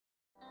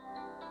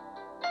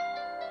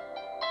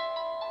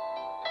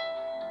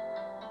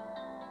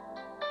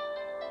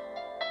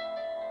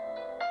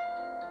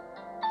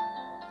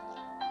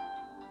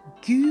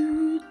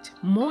Good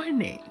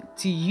morning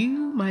to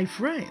you, my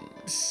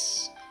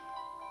friends.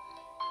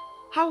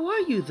 How are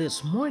you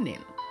this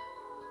morning?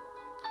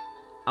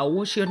 How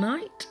was your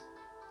night?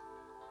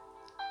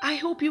 I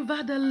hope you've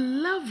had a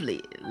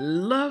lovely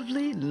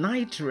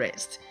night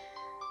rest,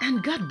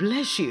 and God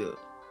bless you.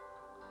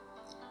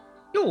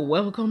 You're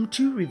welcome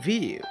to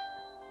Review.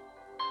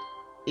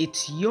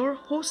 It's your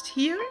host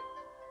here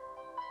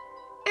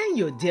and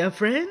your dear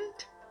friend,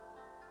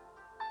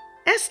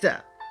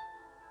 Esther.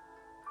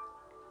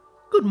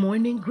 Good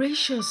morning,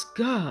 gracious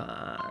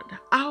God.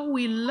 How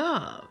we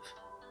love,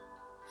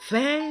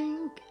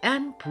 thank,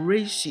 and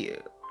praise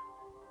you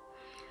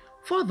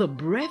for the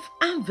breath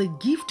and the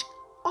gift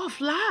of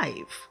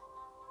life.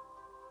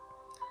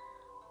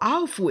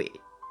 Halfway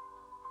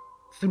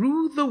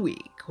through the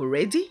week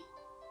already.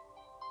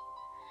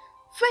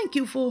 Thank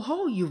you for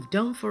all you've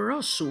done for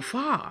us so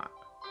far.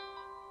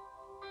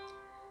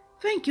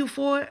 Thank you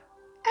for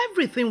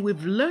everything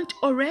we've learned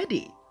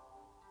already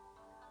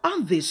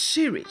on this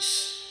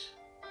series.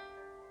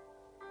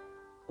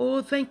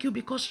 Oh, thank you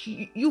because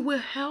you will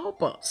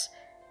help us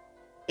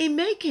in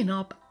making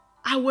up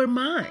our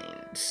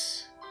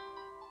minds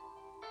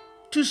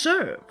to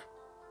serve,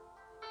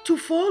 to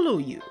follow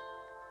you.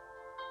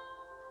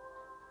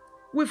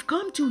 We've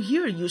come to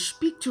hear you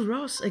speak to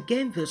us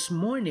again this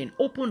morning.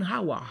 Open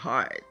our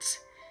hearts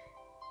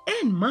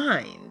and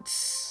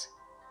minds.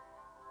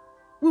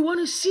 We want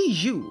to see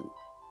you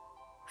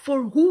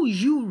for who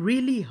you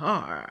really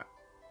are.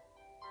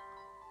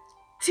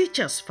 Teach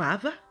us,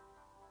 Father.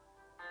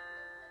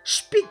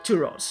 Speak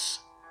to us.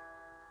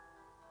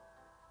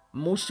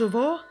 Most of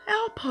all,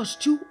 help us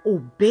to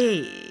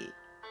obey.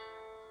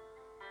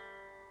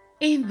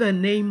 In the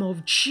name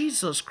of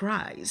Jesus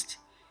Christ,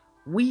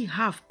 we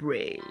have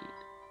prayed.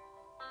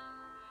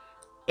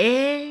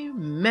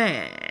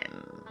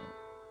 Amen.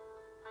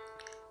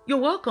 You're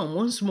welcome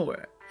once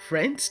more,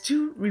 friends,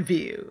 to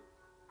Review.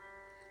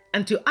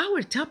 And to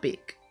our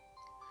topic,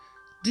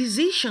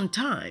 Decision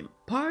Time,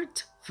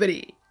 Part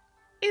 3.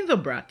 In the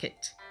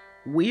bracket,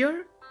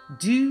 where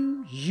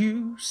do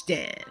you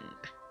stand?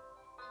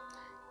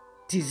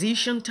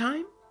 Decision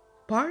Time,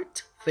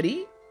 Part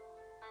 3.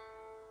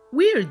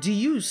 Where do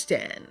you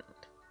stand?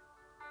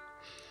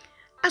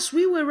 As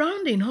we were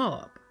rounding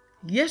up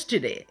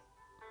yesterday,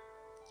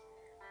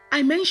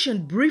 I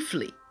mentioned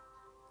briefly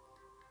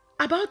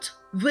about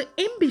the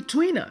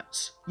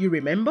in-betweeners, you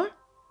remember?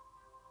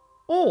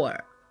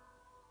 Or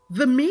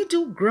the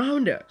middle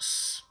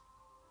grounders.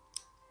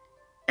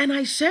 And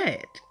I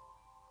said,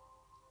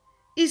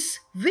 is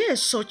there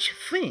such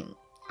thing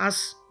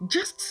as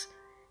just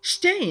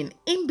staying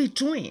in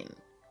between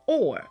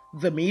or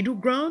the middle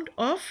ground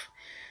of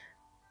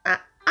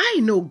I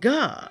know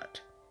God.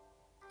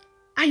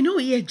 I know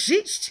He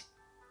exists.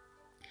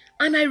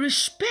 And I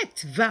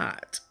respect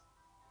that.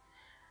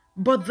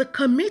 But the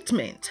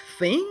commitment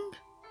thing,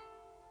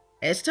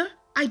 Esther,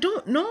 I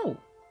don't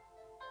know.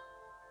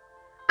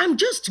 I'm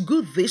just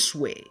good this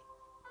way.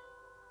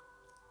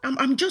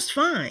 I'm just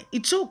fine.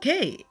 It's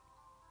okay.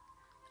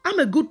 I'm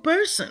a good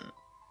person.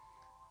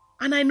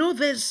 And I know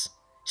there's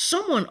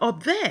someone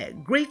up there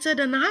greater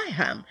than I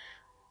am,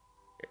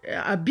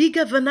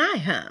 bigger than I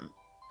am.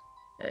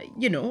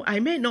 I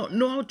may not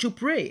know how to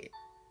pray.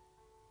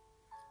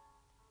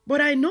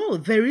 But I know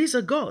there is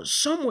a God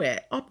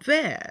somewhere up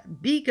there,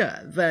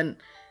 bigger than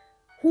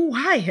who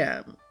I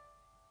am.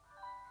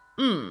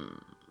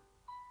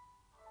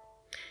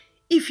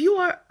 If you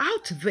are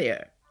out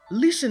there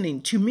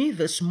listening to me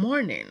this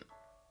morning,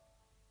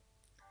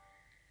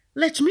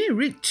 let me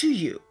read to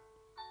you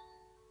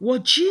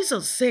what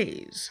Jesus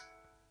says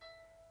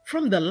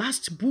from the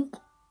last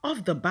book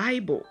of the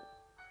Bible,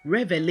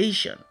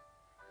 Revelation.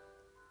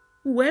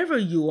 Whoever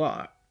you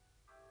are,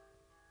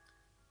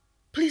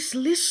 please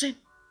listen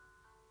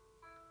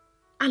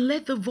and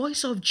let the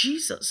voice of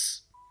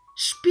Jesus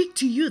speak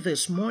to you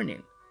this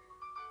morning.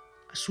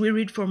 As we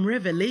read from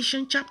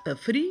Revelation chapter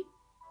 3,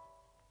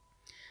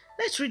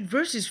 let's read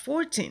verses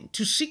 14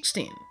 to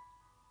 16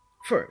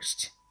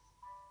 first.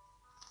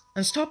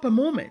 And stop a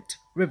moment.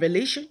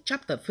 Revelation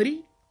chapter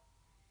 3,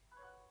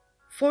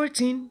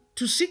 14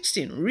 to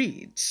 16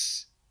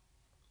 reads,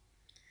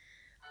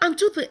 "And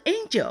to the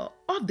angel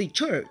of the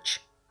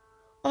church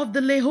of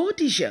the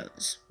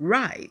Laodiceans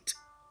write,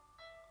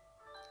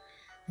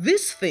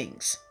 these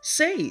things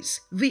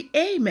says the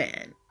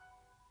Amen,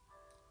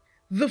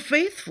 the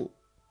faithful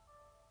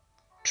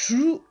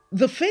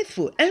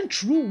and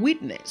true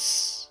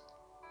witness,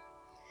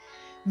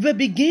 the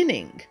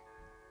beginning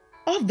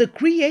of the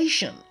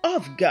creation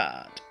of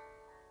God.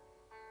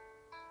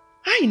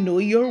 I know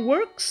your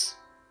works."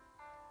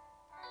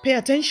 Pay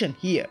attention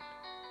here.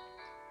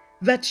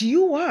 "That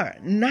you are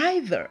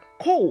neither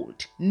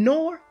cold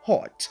nor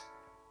hot.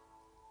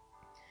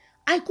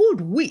 I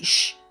could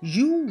wish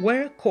you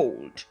were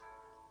cold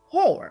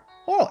or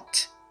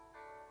hot."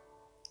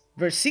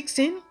 Verse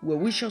 16, where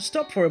we shall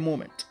stop for a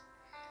moment.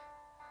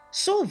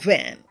 "So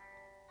then,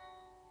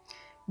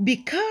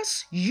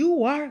 because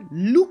you are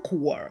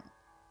lukewarm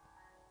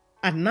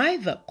and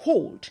neither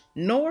cold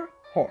nor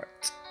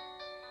hot,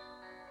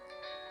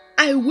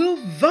 I will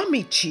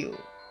vomit you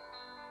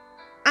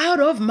out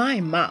of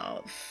my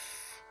mouth.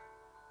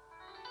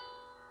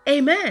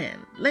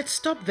 Amen. Let's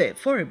stop there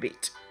for a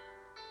bit.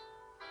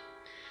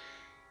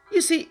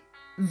 You see,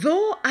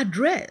 though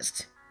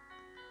addressed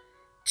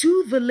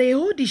to the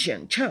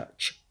Laodicean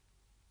church,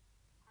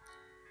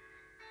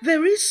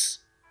 there is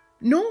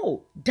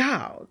no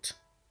doubt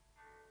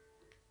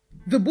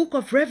the book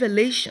of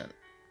Revelation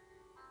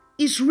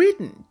is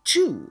written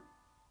to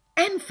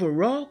and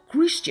for all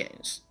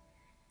Christians,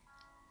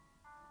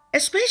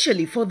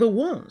 especially for the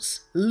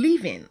ones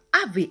living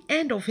at the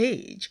end of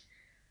age,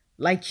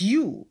 like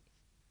you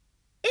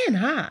and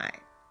I.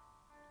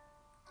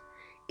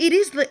 It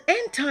is the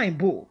end time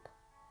book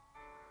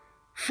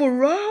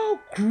for all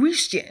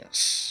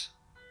Christians.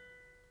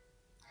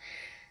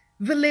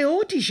 The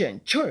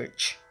Laodicean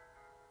church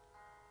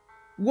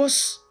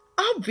was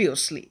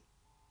obviously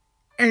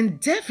and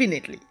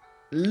definitely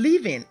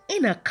living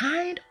in a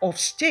kind of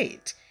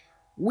state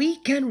we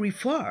can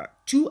refer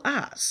to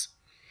as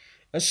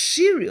a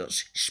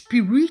serious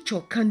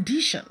spiritual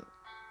condition.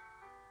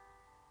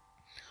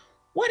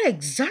 What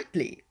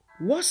exactly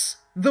was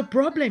the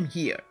problem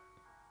here?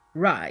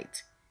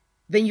 Right,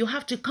 then you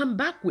have to come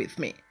back with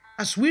me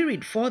as we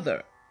read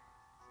further.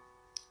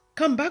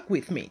 Come back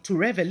with me to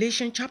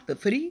Revelation chapter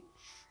 3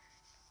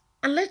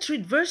 and let's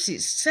read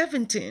verses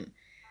 17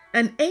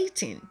 and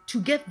 18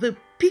 to get the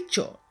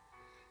picture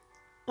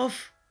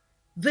of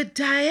the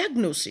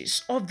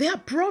diagnosis of their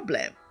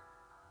problem.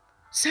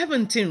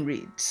 17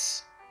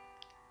 reads,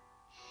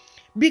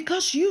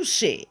 "Because you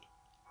say,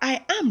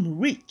 I am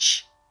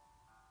rich,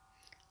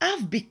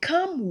 I've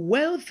become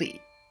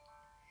wealthy,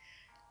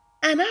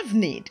 and I've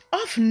need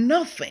of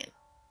nothing,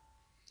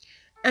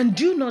 and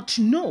do not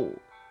know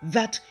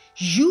that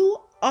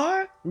you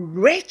are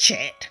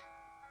wretched,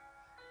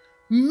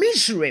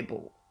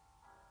 miserable,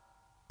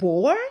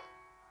 poor,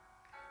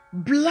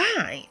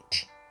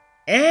 blind,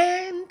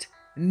 and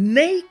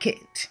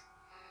naked."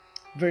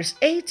 Verse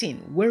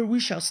 18, where we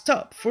shall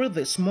stop for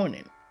this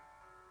morning.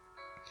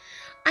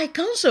 "I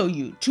counsel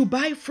you to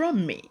buy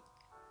from me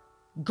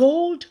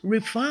gold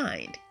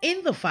refined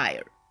in the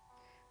fire,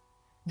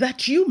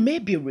 that you may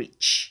be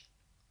rich,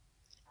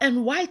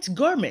 and white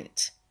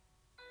garment,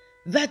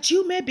 that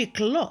you may be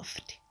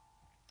clothed,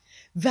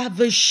 that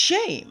the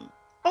shame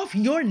of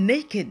your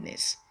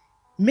nakedness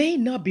may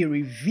not be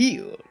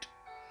revealed,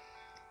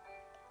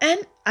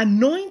 and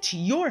anoint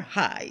your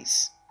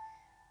eyes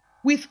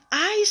with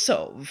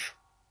hyssop,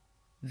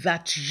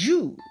 that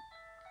you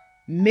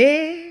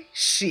may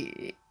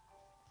see."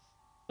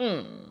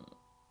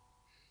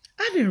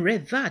 Having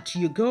read that,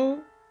 you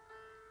go,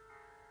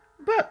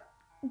 but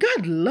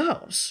God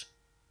loves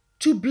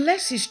to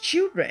bless his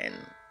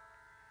children.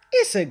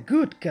 He's a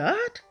good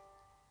God.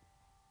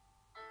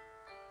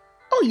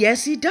 Oh,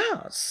 yes, he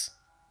does.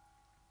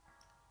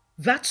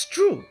 That's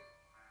true.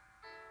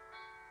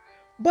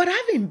 But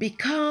having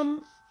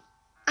become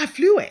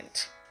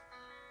affluent,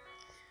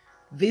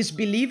 these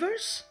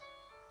believers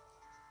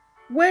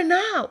were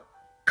now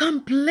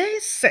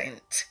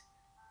complacent,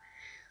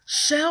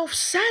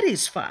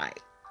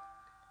 self-satisfied,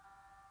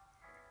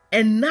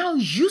 and now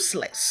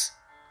useless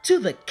to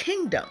the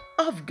kingdom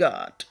of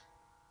God.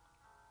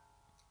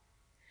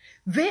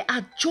 They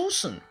had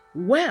chosen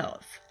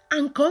wealth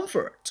and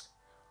comfort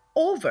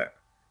over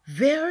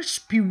their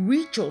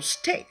spiritual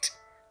state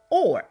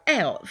or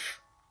health.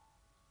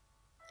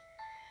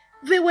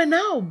 They were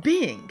now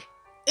being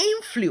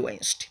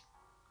influenced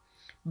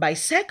by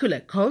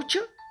secular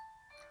culture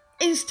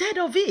instead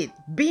of it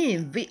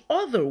being the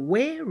other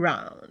way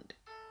round.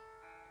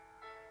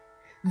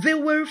 They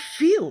were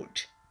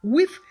filled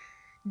with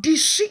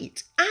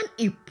deceit and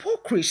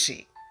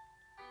hypocrisy.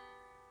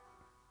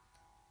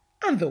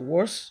 And the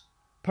worst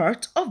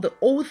part of the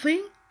whole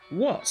thing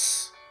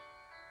was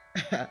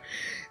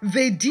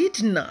they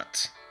did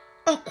not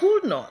or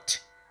could not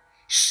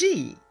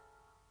see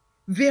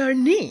their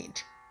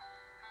need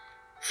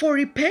for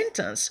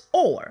repentance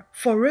or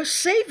for a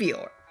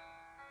savior.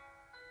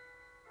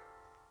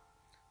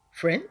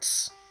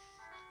 Friends,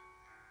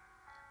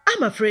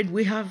 I'm afraid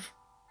we have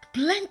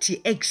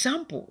plenty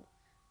example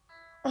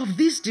of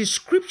this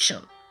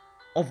description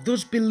of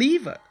those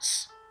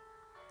believers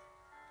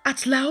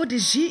at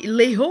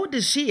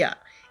Laodicea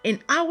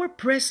in our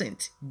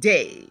present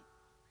day.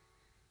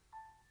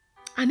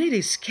 And it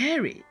is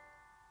scary.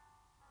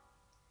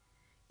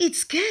 It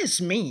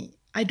scares me.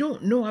 I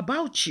don't know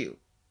about you.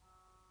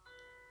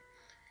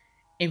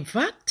 In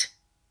fact,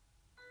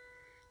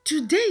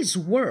 today's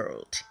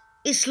world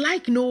is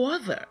like no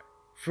other,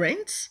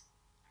 friends.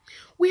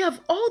 We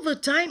have all the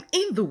time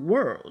in the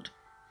world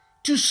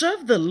to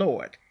serve the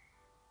Lord,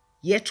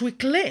 yet we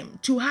claim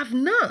to have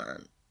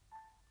none.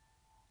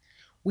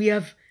 We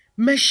have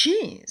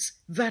machines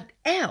that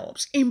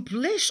helps in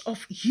place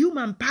of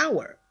human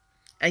power,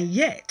 and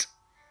yet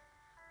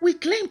we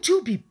claim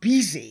to be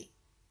busy.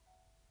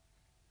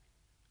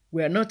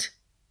 We're not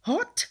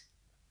hot.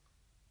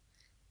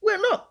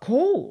 We're not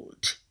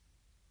cold.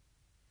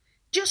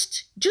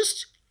 Just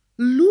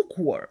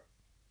lukewarm.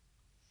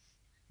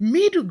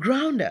 Middle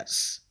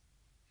grounders.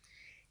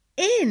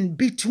 in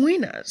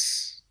between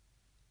us.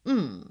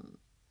 Mm.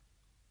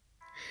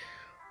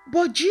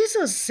 But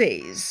Jesus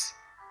says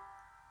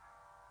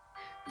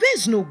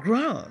there's no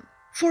ground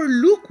for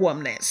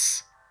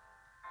lukewarmness.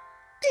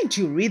 Didn't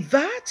you read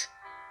that?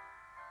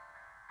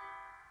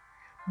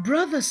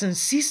 Brothers and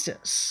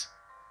sisters,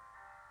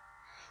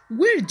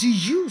 where do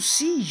you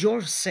see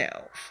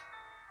yourself?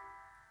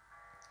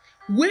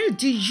 Where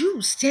do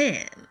you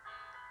stand?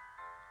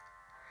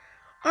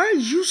 Are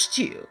you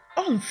still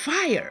on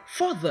fire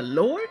for the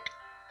Lord?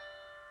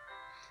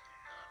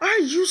 Are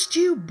you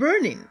still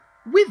burning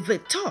with the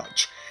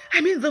torch?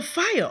 The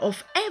fire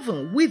of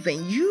heaven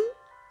within you?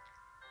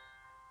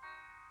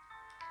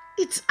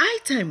 It's high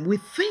time we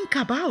think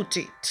about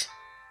it.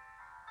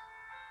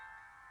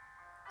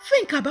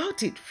 Think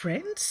about it,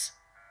 friends.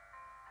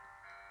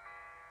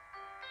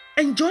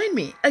 And join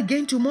me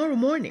again tomorrow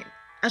morning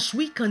as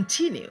we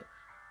continue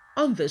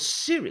on the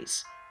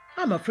series.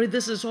 I'm afraid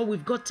this is all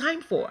we've got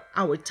time for.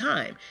 Our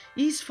time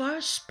is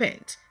far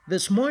spent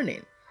this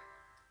morning.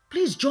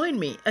 Please join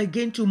me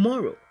again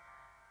tomorrow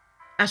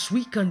as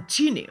we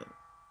continue.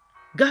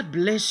 God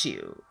bless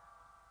you.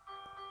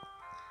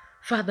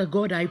 Father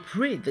God, I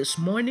pray this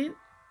morning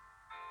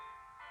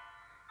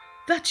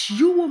that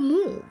you will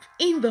move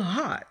in the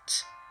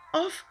heart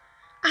of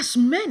as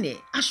many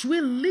as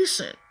will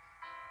listen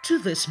to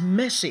this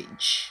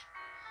message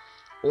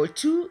or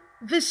to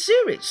the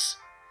series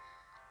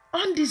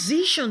on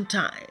decision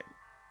time.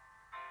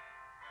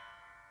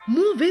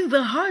 Move in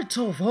the heart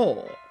of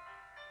all.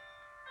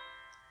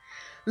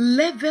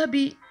 Let there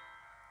be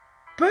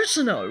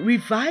personal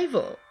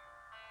revival.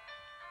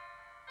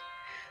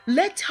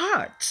 Let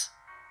hearts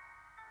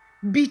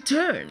be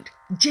turned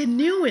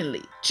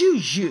genuinely to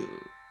you.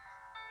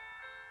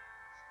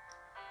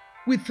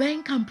 We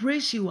thank and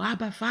praise you,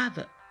 Abba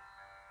Father.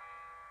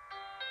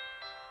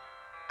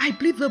 I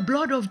plead the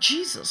blood of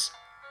Jesus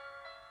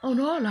on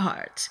all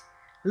hearts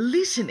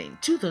listening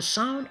to the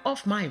sound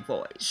of my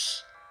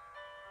voice.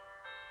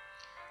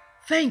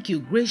 Thank you,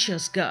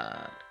 gracious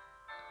God.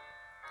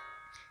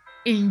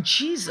 In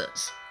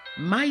Jesus'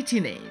 mighty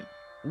name,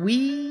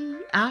 we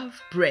have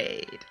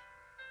prayed.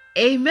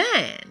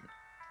 Amen.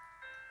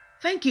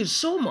 Thank you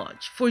so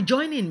much for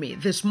joining me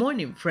this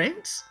morning,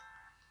 friends.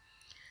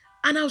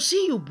 And I'll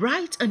see you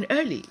bright and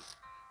early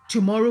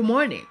tomorrow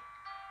morning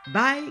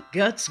by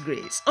God's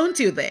grace.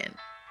 Until then,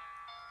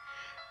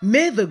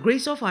 may the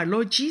grace of our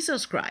Lord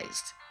Jesus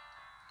Christ,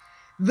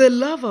 the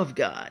love of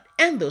God,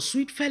 and the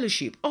sweet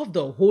fellowship of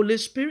the Holy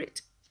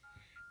Spirit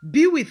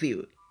be with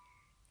you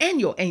and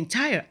your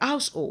entire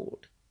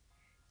household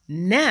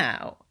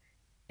now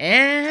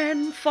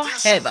and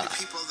forever.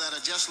 People that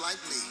are just like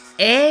me.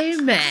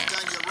 Amen. You've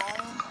done your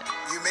wrong,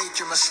 you made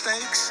your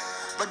mistakes,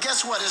 but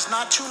guess what? It's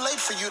not too late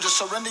for you to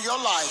surrender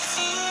your life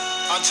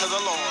unto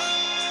the Lord.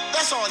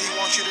 That's all He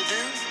wants you to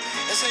do.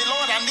 And say,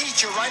 Lord, I need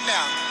you right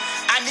now.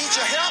 I need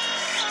your help,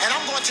 and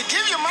I'm going to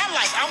give you my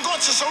life. I'm going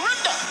to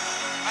surrender.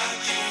 I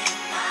give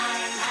my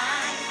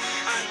life.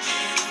 I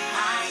give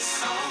my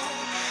soul.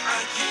 I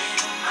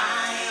give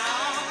my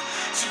all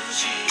to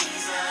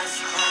Jesus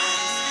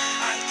Christ.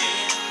 I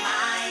give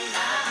my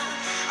love.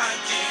 I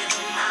give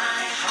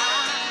my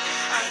heart.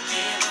 I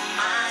give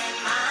my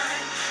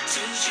mind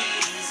to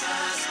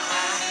Jesus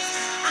Christ.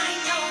 I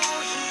know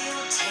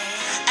He'll take.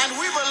 And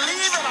we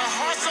believe in our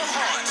hearts of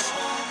hearts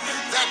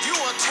that you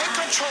will take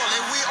control,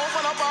 and we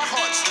open up our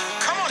hearts.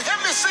 Come on,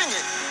 help me sing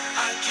it.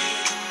 I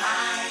give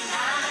my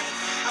life.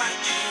 I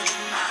give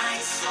my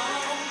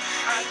soul.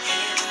 I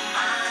give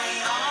my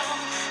all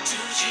to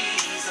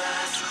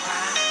Jesus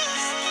Christ.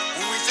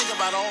 When we think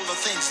about all the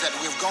things that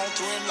we've gone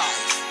through in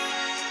life,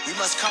 we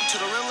must come to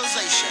the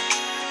realization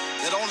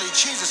that only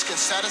Jesus can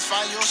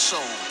satisfy your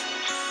soul.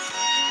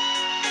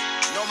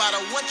 No matter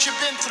what you've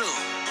been through,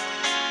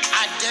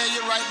 I dare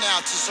you right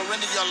now to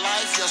surrender your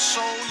life, your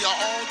soul, your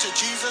all to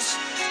Jesus.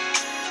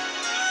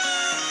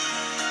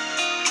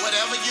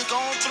 Whatever you're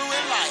going through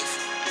in life,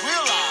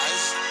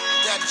 realize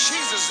that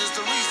Jesus is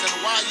the reason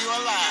why you're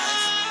alive.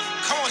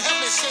 Come on, help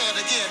me say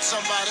it again,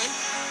 somebody.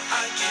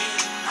 I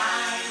give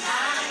my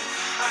life.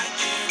 I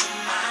give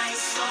my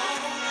soul.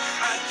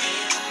 I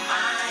give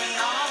my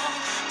all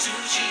to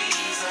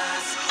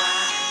Jesus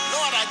Christ.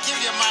 Lord, I give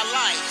you my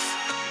life.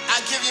 I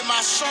give you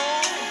my soul.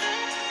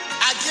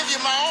 I give you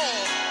my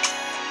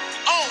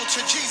all to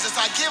Jesus.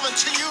 I give it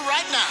to you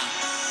right now.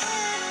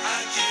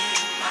 I give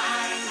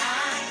my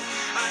life.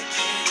 I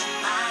give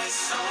my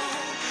soul.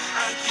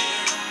 I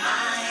give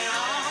my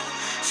all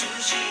to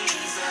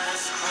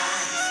Jesus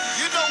Christ.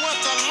 You know what?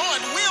 The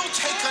Lord will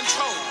take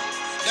control.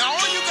 Now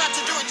all you got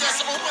to do is just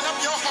open up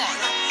your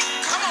heart.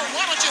 Come on,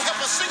 why don't you help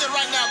us sing it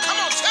right now?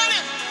 Come on, tell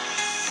Him.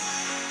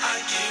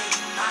 I give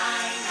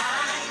my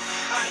life.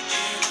 I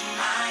give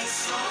my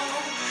soul.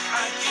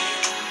 I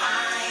give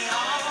my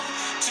all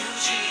to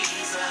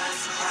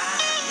Jesus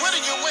Christ. What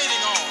are you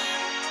waiting on?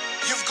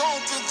 You've gone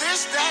through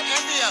this, that,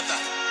 and the other.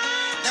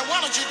 Now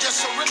why don't you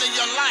just surrender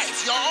your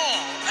life, your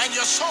all, and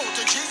your soul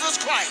to Jesus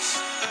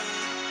Christ?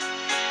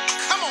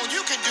 Come on,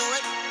 you can do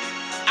it.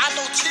 I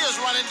know tears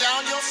running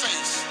down your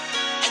face.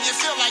 And and you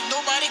feel like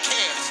nobody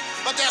cares.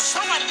 But there's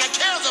somebody that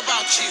cares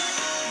about you.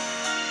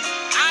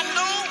 I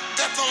know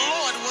that the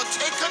Lord will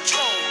take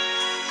control.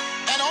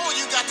 And all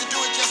you got to do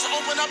is just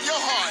open up your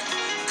heart.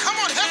 Come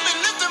on, help me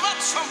lift him up,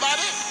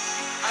 somebody.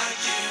 I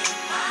give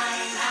my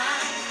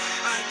life.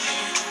 I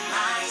give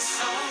my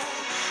soul.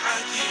 I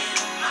give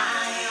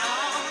my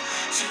all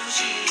to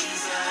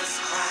Jesus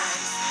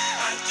Christ.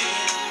 I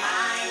give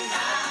my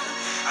love.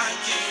 I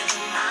give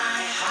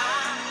my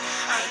heart.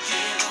 I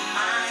give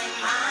my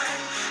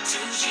mind to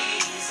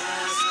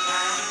Jesus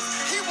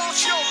Christ. He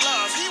wants your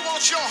love. He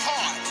wants your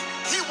heart.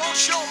 He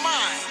wants your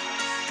mind.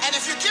 And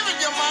if you give him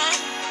your mind,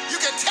 you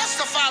can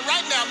testify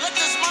right now. Let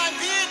this mind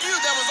be in you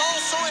that was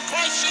also in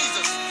Christ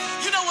Jesus.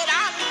 You know what?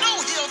 I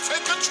know he'll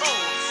take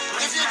control.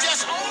 If you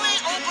just only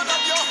open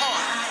up your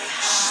heart.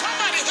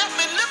 Somebody help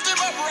me lift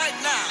him up right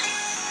now.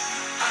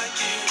 I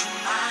give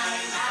my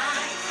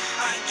life.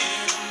 I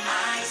give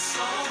my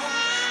soul.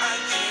 I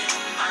give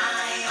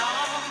my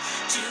all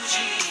to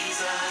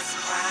Jesus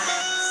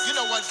Christ. You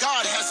know what?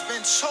 God has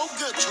been so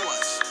good to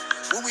us.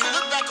 When we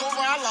look back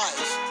over our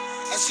lives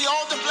and see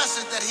all the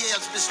blessings that he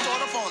has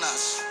bestowed upon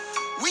us,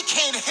 we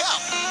can't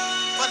help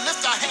but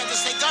lift our hands and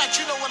say, God,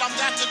 you know what I've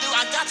got to do?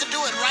 I got to do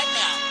it right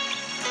now.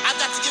 I've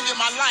got to give you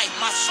my life,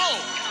 my soul.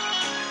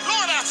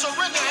 Lord, I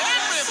surrender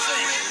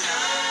everything.